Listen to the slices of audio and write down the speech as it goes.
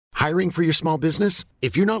Hiring for your small business?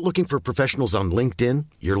 If you're not looking for professionals on LinkedIn,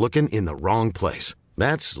 you're looking in the wrong place.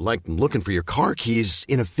 That's like looking for your car keys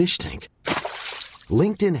in a fish tank.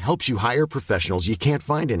 LinkedIn helps you hire professionals you can't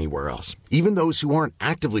find anywhere else, even those who aren't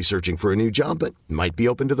actively searching for a new job but might be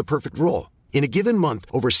open to the perfect role. In a given month,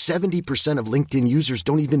 over 70% of LinkedIn users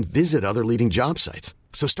don't even visit other leading job sites.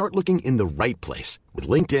 So start looking in the right place. With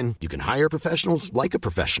LinkedIn, you can hire professionals like a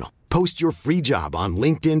professional. Post your free job on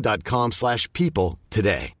linkedin.com/people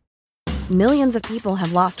today. Millions of people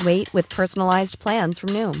have lost weight with personalized plans from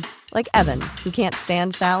Noom. Like Evan, who can't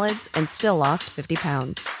stand salads and still lost 50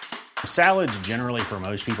 pounds. Salads generally for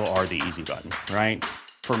most people are the easy button, right?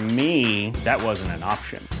 For me, that wasn't an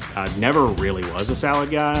option. I never really was a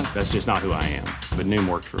salad guy. That's just not who I am. But Noom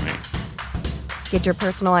worked for me. Get your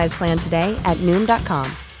personalized plan today at Noom.com.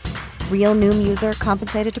 Real Noom user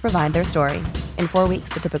compensated to provide their story. In 4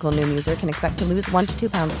 weeks, the typical Noom user can expect to lose 1 to 2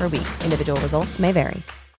 pounds per week. Individual results may vary.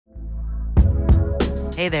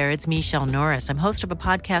 Hey there, it's Michelle Norris. I'm host of a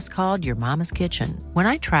podcast called Your Mama's Kitchen. When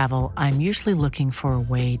I travel, I'm usually looking for a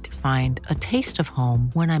way to find a taste of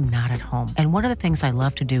home when I'm not at home. And one of the things I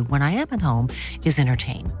love to do when I am at home is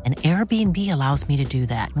entertain. And Airbnb allows me to do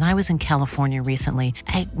that. When I was in California recently,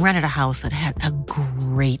 I rented a house that had a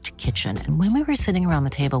great kitchen. And when we were sitting around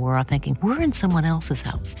the table, we were all thinking, we're in someone else's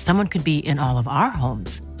house. Someone could be in all of our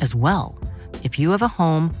homes as well. If you have a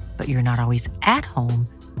home, but you're not always at home,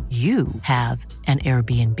 you have an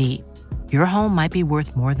Airbnb. Your home might be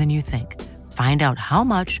worth more than you think. Find out how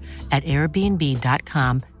much at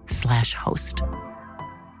airbnb.com/host.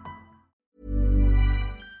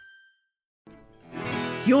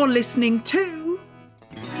 You're listening to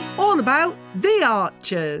All About the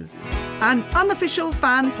Archers, an unofficial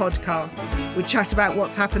fan podcast. We chat about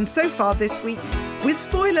what's happened so far this week with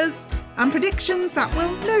spoilers and predictions that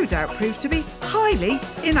will no doubt prove to be highly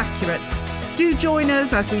inaccurate. Do join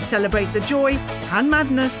us as we celebrate the joy and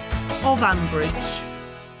madness of Ambridge.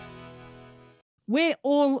 We're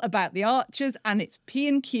all about the Archers, and it's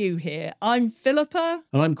P&Q here. I'm Philippa.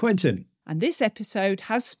 And I'm Quentin. And this episode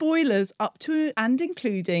has spoilers up to and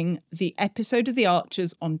including the episode of The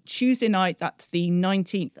Archers on Tuesday night. That's the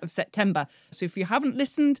 19th of September. So if you haven't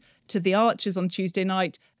listened to The Archers on Tuesday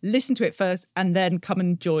night, listen to it first and then come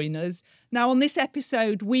and join us. Now, on this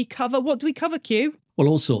episode, what do we cover, Q? Well,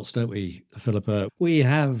 all sorts, don't we, Philippa? We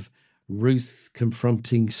have Ruth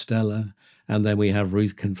confronting Stella, and then we have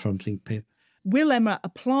Ruth confronting Pip. Will Emma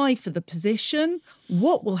apply for the position?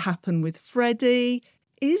 What will happen with Freddie?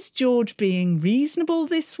 Is George being reasonable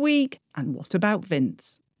this week? And what about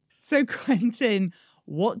Vince? So, Quentin,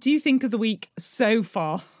 what do you think of the week so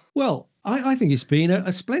far? Well, I think it's been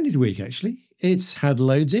a splendid week, actually. It's had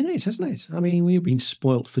loads in it, hasn't it? I mean, we've been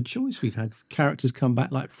spoilt for choice. We've had characters come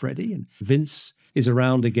back like Freddie, and Vince is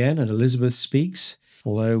around again, and Elizabeth speaks,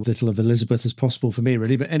 although little of Elizabeth as possible for me,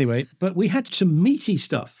 really. But anyway, we had some meaty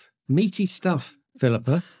stuff,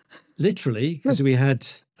 Philippa, literally, because we had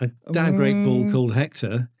a daybreak bull called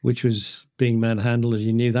Hector, which was being manhandled, as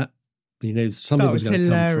you knew that. You know, something was going to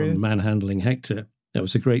come from manhandling Hector. That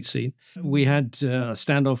was a great scene. We had a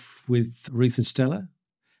standoff with Ruth and Stella.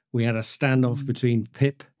 We had a standoff between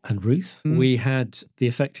Pip and Ruth. We had the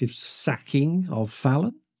effective sacking of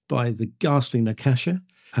Fallon by the ghastly Nakasha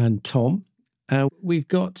and Tom. We've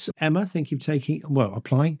got Emma thinking of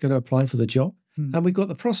going to apply for the job. And we've got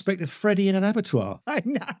the prospect of Freddie in an abattoir. I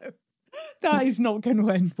know. That is not going to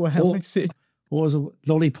end well, is it? Or as a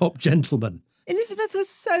lollipop gentleman. Elizabeth was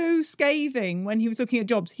so scathing when he was looking at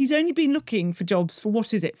jobs. He's only been looking for jobs for,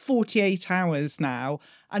 48 hours now.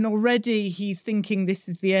 And already he's thinking this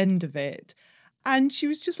is the end of it. And she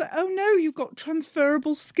was just like, oh no, you've got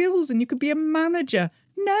transferable skills and you could be a manager.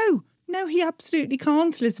 No, he absolutely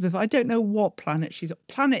can't, Elizabeth. I don't know what planet she's on.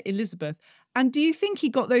 Planet Elizabeth. And do you think he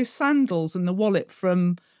got those sandals and the wallet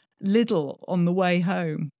from Lidl on the way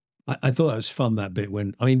home? I thought that was fun, that bit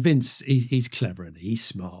when, Vince, he's clever and he's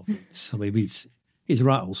smart, Vince. He's a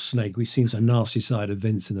right old snake. We've seen some nasty side of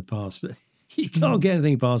Vince in the past, but you can't get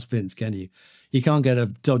anything past Vince, can you? You can't get a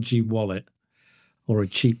dodgy wallet or a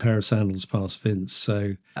cheap pair of sandals past Vince.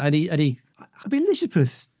 So,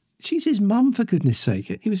 Elizabeth, she's his mum, for goodness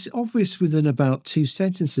sake. It was obvious within about 2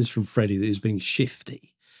 sentences from Freddie that he was being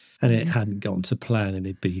shifty, and it hadn't gone to plan in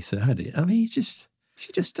Ibiza, had it?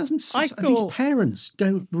 She just doesn't. These parents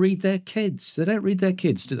don't read their kids. They don't read their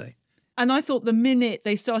kids, do they? And I thought the minute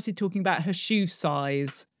they started talking about her shoe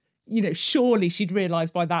size, surely she'd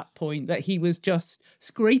realised by that point that he was just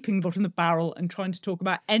scraping the bottom of the barrel and trying to talk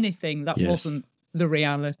about anything that wasn't the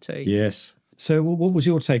reality. Yes. So what was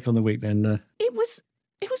your take on the week then? It was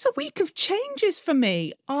a week of changes for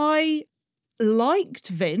me. I liked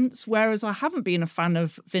Vince, whereas I haven't been a fan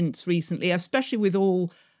of Vince recently, especially with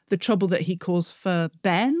all the trouble that he caused for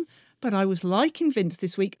Ben. But I was liking Vince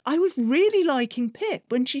this week. I was really liking Pip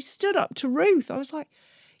when she stood up to Ruth. I was like,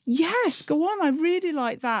 yes, go on. I really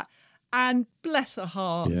like that. And bless her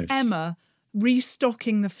heart, Yes. Emma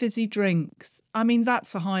restocking the fizzy drinks. I mean,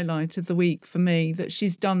 that's the highlight of the week for me, that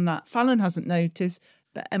she's done that. Fallon hasn't noticed,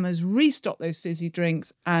 but Emma's restocked those fizzy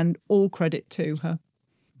drinks, and all credit to her.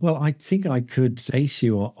 Well, I think I could ace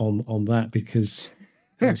you on that because,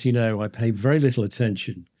 as you know, I pay very little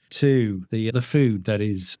attention to the food that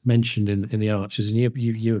is mentioned in the Archers, and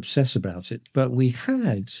you obsess about it. But we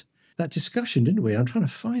had that discussion, didn't we? I'm trying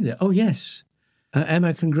to find it. Oh, yes.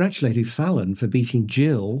 Emma congratulated Fallon for beating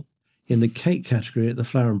Jill in the cake category at the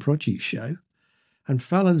Flower and Produce show. And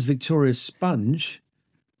Fallon's Victoria Sponge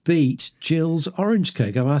beat Jill's orange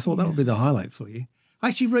cake. I thought that would be the highlight for you. I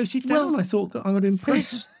actually wrote it down. I thought I'm going to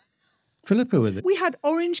impress Philippa with it. We had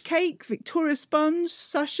orange cake, Victoria Sponge,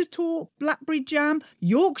 Sasha Torte, blackberry jam,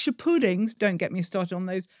 Yorkshire puddings, don't get me started on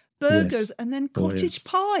those, burgers, Yes. and then cottage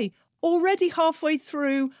pie. Already halfway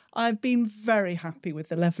through, I've been very happy with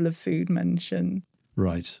the level of food mentioned.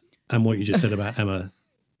 Right. And what you just said about Emma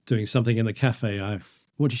doing something in the cafe.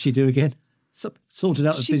 What did she do again? Sorted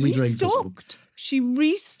out the fizzy drinks. She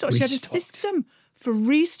restocked. She had a system for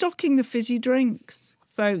restocking the fizzy drinks.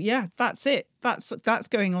 So yeah, that's it. That's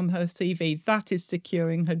going on her CV. That is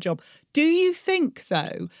securing her job. Do you think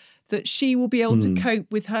though that she will be able to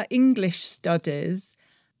cope with her English studies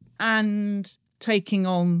and taking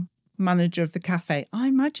on manager of the cafe? I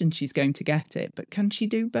imagine she's going to get it, but can she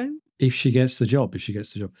do both? If she gets the job.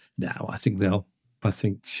 No, I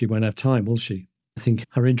think she won't have time, will she? I think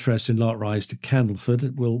her interest in Lark Rise to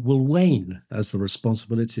Candleford will wane as the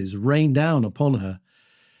responsibilities rain down upon her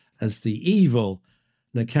as the evil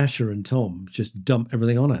Natasha and Tom just dump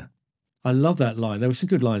everything on her. I love that line. There were some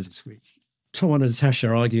good lines this week. Tom and Natasha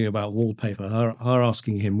are arguing about wallpaper, her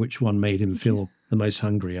asking him which one made him feel the most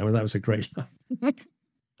hungry. I mean, that was a great line.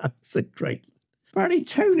 That was a great line. Apparently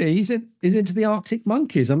Tony is into the Arctic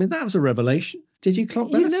monkeys. I mean, that was a revelation. Did you clock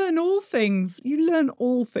that? You learn all things. You learn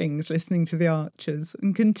all things listening to the Archers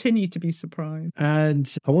and continue to be surprised.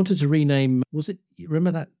 And I wanted to rename,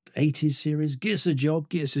 remember that 80s series, Get Us a Job,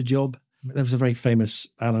 Get Us a Job? That was a very famous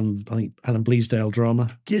Alan Bleasdale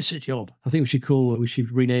drama. Get Us a Job. I think we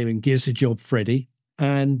should rename him Get Us a Job Freddie.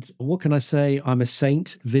 And what can I say? I'm a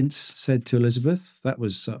saint, Vince said to Elizabeth. That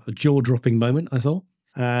was a jaw-dropping moment, I thought.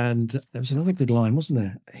 And there was another good line, wasn't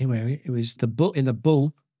there? Anyway, it was the bull in the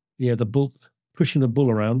bull. Yeah, the bull, pushing the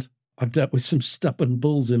bull around. I've dealt with some stubborn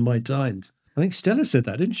bulls in my time. I think Stella said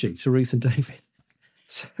that, didn't she, to Ruth and David?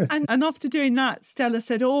 So. And after doing that, Stella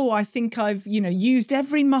said, I think I've, used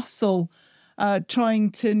every muscle trying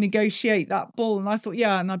to negotiate that bull. And I thought,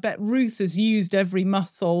 yeah, and I bet Ruth has used every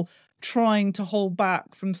muscle trying to hold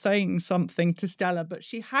back from saying something to Stella. But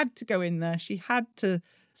she had to go in there. She had to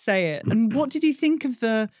say it. And what did you think of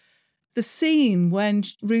the scene when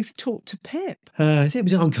Ruth talked to Pip? I think it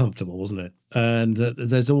was uncomfortable, wasn't it? And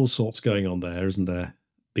there's all sorts going on there, isn't there?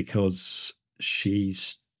 Because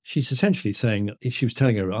she's essentially saying, she was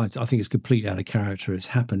telling her, I think it's completely out of character. It's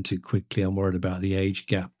happened too quickly. I'm worried about the age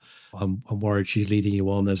gap. I'm worried she's leading you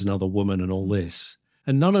on. There's another woman and all this.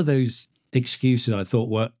 And none of those excuses I thought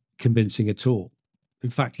were convincing at all. In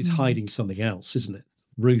fact, it's hiding something else, isn't it?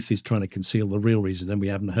 Ruth is trying to conceal the real reason and we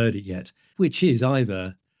haven't heard it yet, which is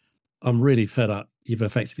either I'm really fed up, you've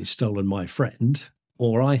effectively stolen my friend,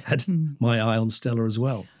 or I had my eye on Stella as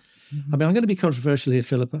well. I mean, I'm going to be controversial here,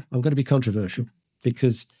 Philippa. I'm going to be controversial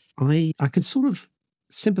because I can sort of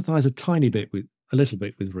sympathise a little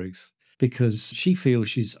bit with Ruth, because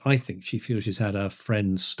I think she feels she's had her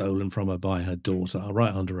friend stolen from her by her daughter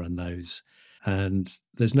right under her nose. And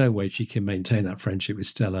there's no way she can maintain that friendship with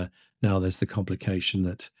Stella. Now there's the complication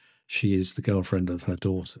that she is the girlfriend of her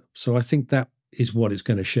daughter. So I think that is what it's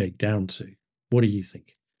going to shake down to. What do you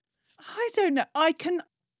think? I don't know.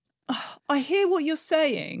 I hear what you're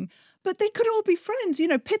saying, but they could all be friends.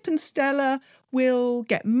 Pip and Stella will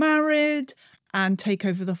get married and take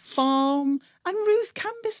over the farm, and Ruth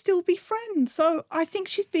can still be friends. So I think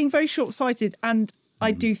she's being very short-sighted, and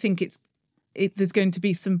I do think there's going to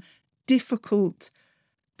be some difficult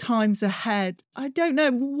times ahead. I don't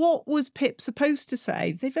know. What was Pip supposed to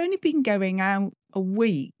say? They've only been going out a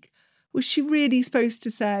week. Was she really supposed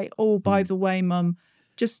to say, by the way, Mum,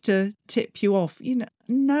 just to tip you off?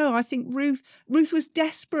 No, I think Ruth was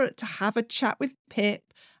desperate to have a chat with Pip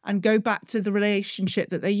and go back to the relationship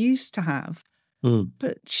that they used to have.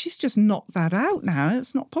 But she's just knocked that out now.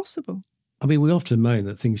 It's not possible. I mean, we often moan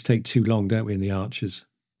that things take too long, don't we, in the Archers?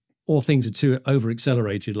 or things are too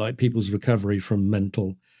over-accelerated, like people's recovery from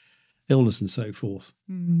mental illness and so forth.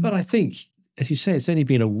 But I think, as you say, it's only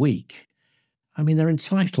been a week. I mean, they're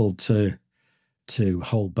entitled to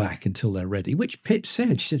hold back until they're ready, which Pip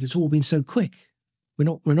said. She said, it's all been so quick.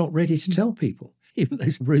 We're not ready to tell people. Even though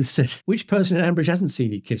Ruth said, which person in Ambridge hasn't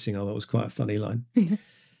seen you kissing? Oh, that was quite a funny line.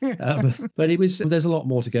 But there's a lot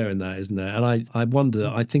more to go in that, isn't there? And I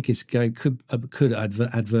wonder, I think could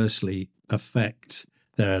adversely affect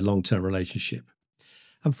their long-term relationship.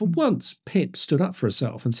 And for once, Pip stood up for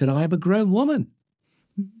herself and said, I am a grown woman.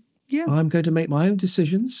 Yeah. I'm going to make my own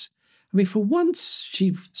decisions. I mean, for once,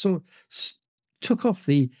 she sort of took off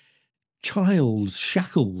the child's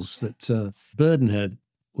shackles that Burden had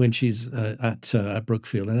when she's at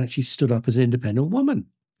Brookfield, and actually stood up as an independent woman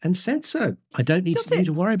and said so. I don't need you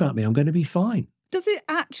to worry about me. I'm going to be fine. Does it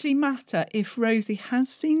actually matter if Rosie has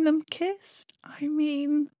seen them kiss? I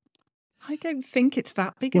mean, I don't think it's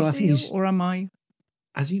that big a deal, or am I?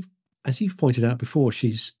 As you've pointed out before,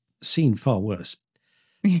 she's seen far worse.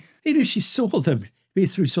 Even if she saw them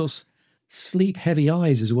through sort of sleep-heavy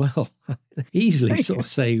eyes as well, easily sort of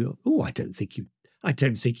say, "Oh, I don't think you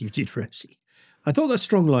did, Rosie." I thought that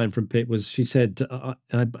strong line from Pip was, she said,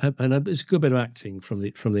 and it's a good bit of acting from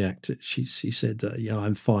the actor. She said, "Yeah,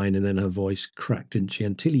 I'm fine," and then her voice cracked, didn't she?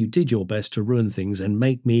 "Until you did your best to ruin things and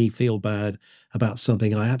make me feel bad about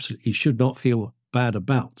something I absolutely should not feel bad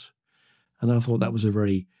about." And I thought that was a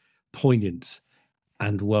very poignant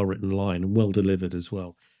and well-written line, and well delivered as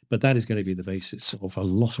well. But that is going to be the basis of a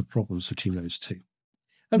lot of problems between those two.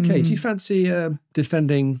 Okay, do you fancy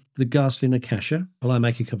defending the ghastly Natasha while I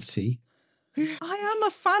make a cup of tea? I am a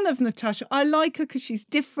fan of Natasha. I like her because she's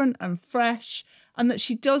different and fresh, and that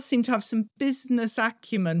she does seem to have some business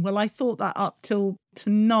acumen. Well, I thought that up till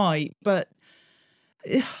tonight, but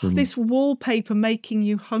this wallpaper making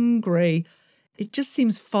you hungry, it just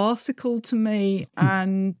seems farcical to me,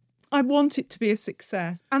 and I want it to be a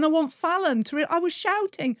success. And I want Fallon I was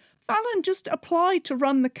shouting, Fallon, just apply to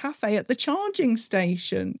run the cafe at the charging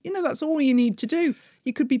station. You know, that's all you need to do.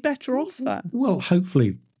 You could be better off there. Well,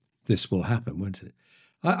 hopefully this will happen, won't it?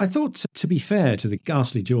 I thought, to be fair to the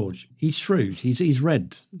ghastly George, he's shrewd. He's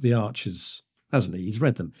read The Archers, hasn't he? He's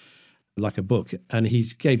read them like a book, and he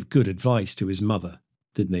gave good advice to his mother,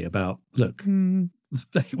 didn't he? About, look,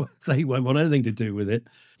 they won't want anything to do with it.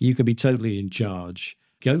 You can be totally in charge.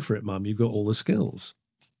 Go for it, Mum. You've got all the skills.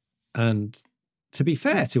 And to be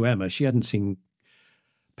fair to Emma, she hadn't seen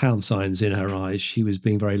pound signs in her eyes. She was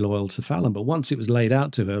being very loyal to Fallon. But once it was laid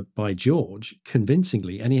out to her by George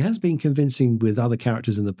convincingly, and he has been convincing with other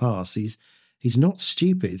characters in the past, he's not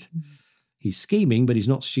stupid. He's scheming, but he's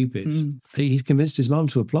not stupid. He's convinced his mum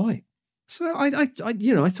to apply. So I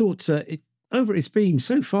thought it's been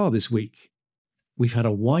so far this week, we've had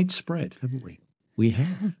a widespread, haven't we? We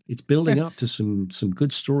have. It's building up to some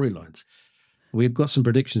good storylines. We've got some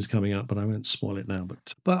predictions coming up, but I won't spoil it now.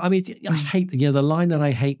 But I mean, I hate the line that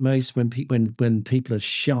I hate most when people are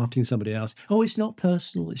shafting somebody else. Oh, it's not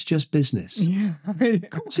personal; it's just business. Yeah, of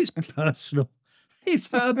course it's personal.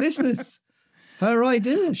 It's her business, her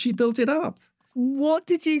idea. She built it up. What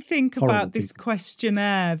did you think about this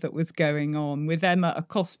questionnaire that was going on with Emma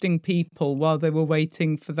accosting people while they were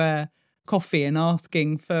waiting for their coffee and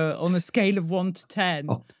asking for, on a scale of 1 to 10?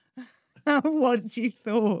 Oh. What did you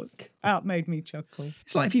thought? That made me chuckle.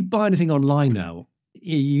 It's like if you buy anything online now,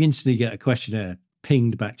 you instantly get a questionnaire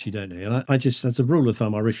pinged back to you, don't you? And I just, as a rule of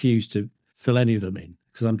thumb, I refuse to fill any of them in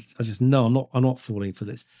because I'm not falling for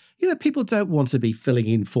this. You know, people don't want to be filling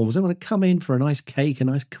in forms. They want to come in for a nice cake, a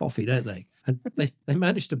nice coffee, don't they? And they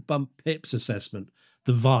managed to bump Pip's assessment,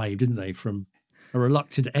 the vibe, didn't they, from a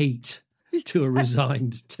reluctant 8 to a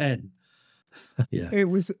resigned 10. Yeah, it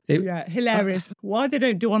was hilarious. Why they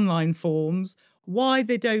don't do online forms? Why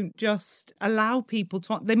they don't just allow people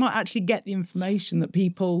to? They might actually get the information that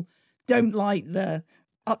people don't like the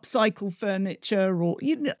upcycle furniture, or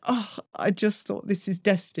I just thought this is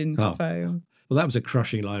destined to fail. Well, that was a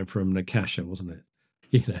crushing line from Natasha, wasn't it?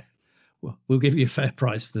 You know, well, we'll give you a fair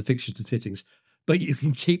price for the fixtures and fittings, but you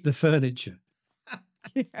can keep the furniture.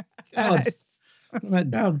 God,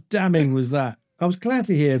 how damning was that? I was glad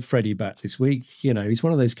to hear Freddie back this week. You know, he's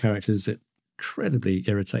one of those characters that incredibly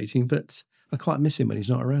irritating, but I quite miss him when he's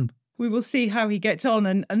not around. We will see how he gets on.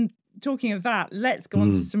 And talking of that, let's go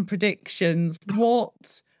on to some predictions.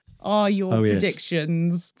 What are your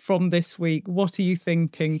predictions from this week? What are you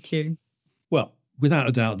thinking, Q? Well, without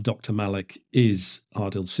a doubt, Dr. Malik is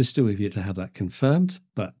Ardil's sister. We've yet to have that confirmed,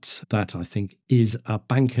 but that, I think, is a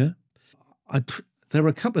banker. There were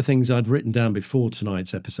a couple of things I'd written down before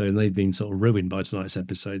tonight's episode, and they've been sort of ruined by tonight's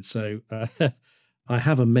episode. So I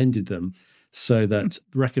have amended them. so that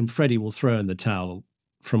reckon Freddie will throw in the towel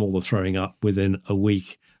from all the throwing up within a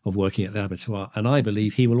week of working at the abattoir. And I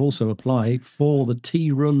believe he will also apply for the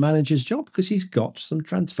tea room manager's job because he's got some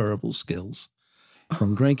transferable skills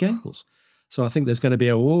from Grey Gables. So I think there's going to be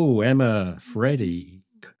a, Emma, Freddie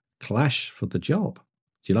clash for the job.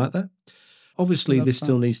 Do you like that? Obviously, this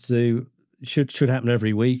still needs to, should happen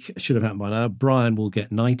every week. Should have happened by now. Brian will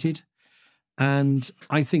get knighted. And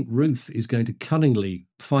I think Ruth is going to cunningly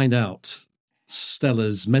find out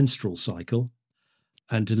Stella's menstrual cycle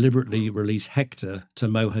and deliberately release Hector to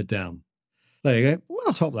mow her down. There you go.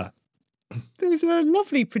 Well, top that. Those are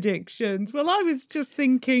lovely predictions. Well, I was just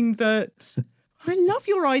thinking that I love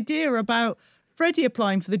your idea about Freddie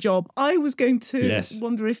applying for the job. I was going to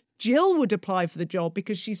wonder if Jill would apply for the job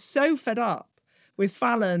because she's so fed up with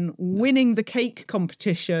Fallon winning the cake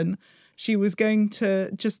competition. She was going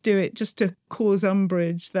to just do it just to cause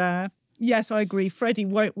umbrage there. Yes, I agree. Freddie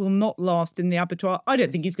will not last in the abattoir. I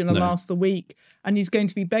don't think he's going to last the week. And he's going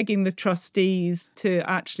to be begging the trustees to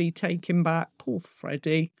actually take him back. Poor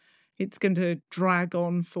Freddie. It's going to drag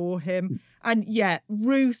on for him. And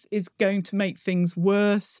Ruth is going to make things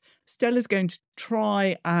worse. Stella's going to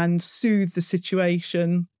try and soothe the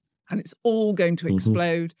situation. And it's all going to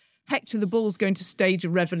explode. Hector the Bull's going to stage a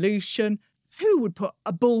revolution. Who would put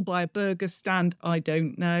a bull by a burger stand? I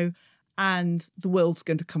don't know. And the world's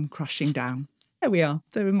going to come crashing down. There we are.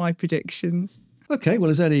 There are my predictions. Okay, well,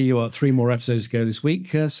 there's only 3 more episodes to go this week,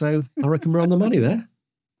 so I reckon we're on the money there.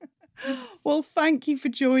 Well, thank you for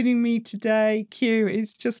joining me today, Q.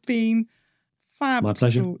 It's just been fab My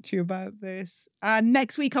pleasure. to talk to you about this. And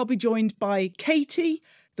next week, I'll be joined by Katie.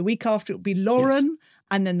 The week after, it'll be Lauren. Yes.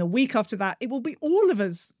 And then the week after that, it will be all of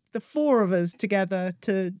us, the 4 of us together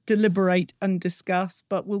to deliberate and discuss.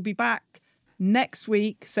 But we'll be back next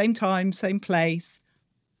week, same time, same place.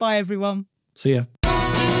 Bye, everyone. See ya.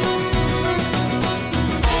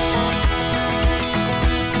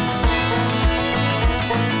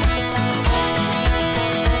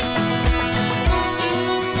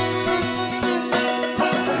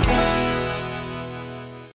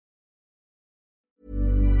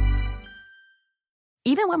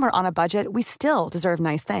 Even when we're on a budget, we still deserve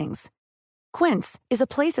nice things. Quince is a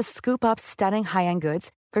place to scoop up stunning high-end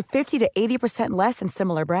goods for 50 to 80% less than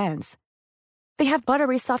similar brands. They have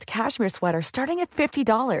buttery soft cashmere sweaters starting at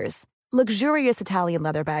 $50, luxurious Italian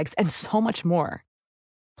leather bags, and so much more.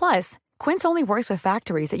 Plus, Quince only works with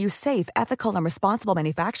factories that use safe, ethical, and responsible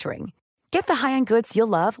manufacturing. Get the high-end goods you'll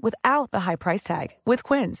love without the high price tag with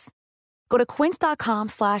Quince. Go to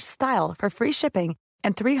quince.com/style for free shipping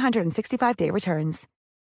and 365-day returns.